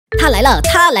他来了，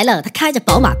他来了，他开着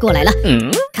宝马过来了。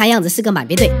看样子是个满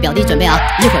编队，表弟准备啊，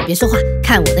一会儿别说话，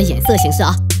看我的眼色行事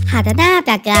啊。好的呢，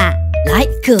表哥。来，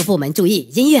各部门注意，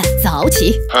音乐走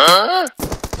起。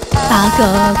大哥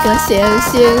哥行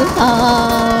行好，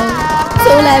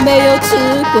从来没有吃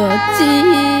过鸡。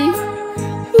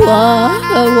我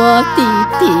和我弟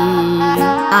弟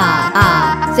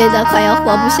真的快要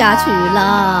活不下去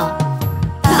了。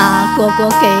大哥哥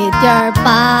给点儿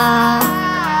吧，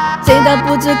真的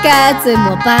不知该怎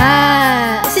么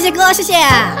办。谢谢哥，谢谢。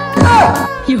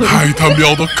太他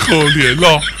喵的可怜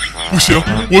了，不行，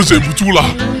我忍不住了，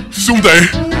兄弟，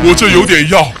我这有点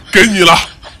药，给你了。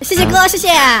谢谢哥，谢谢。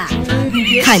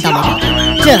看到没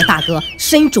有，这大哥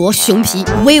身着熊皮，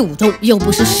威武中又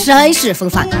不失绅士风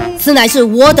范，此乃是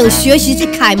我等学习之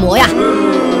楷模呀。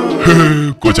嘿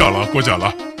嘿，过奖了，过奖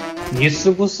了。你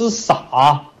是不是傻？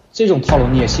这种套路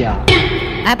你也信啊？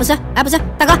哎，不是，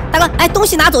大哥，哎，东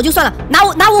西拿走就算了，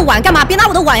拿我碗干嘛？别拿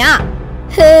我的碗呀！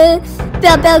哼，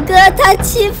表哥他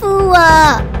欺负我。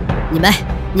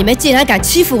你们竟然敢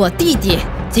欺负我弟弟！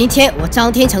今天我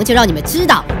张天成就让你们知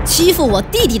道欺负我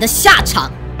弟弟的下场！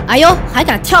哎呦，还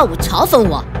敢跳舞嘲讽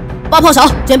我！爆破手，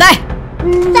准备！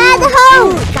大的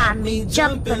吼！蹦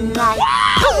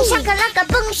下个那个，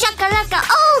蹦下个那个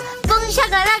哦，蹦下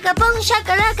个那个，蹦下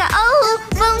个那个哦，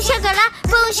蹦下个那，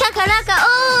蹦下个那个哦，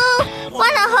我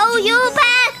的后右半。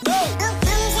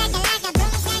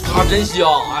他真香，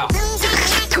哎呀！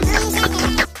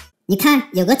你看，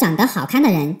有个长得好看的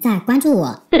人在关注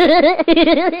我。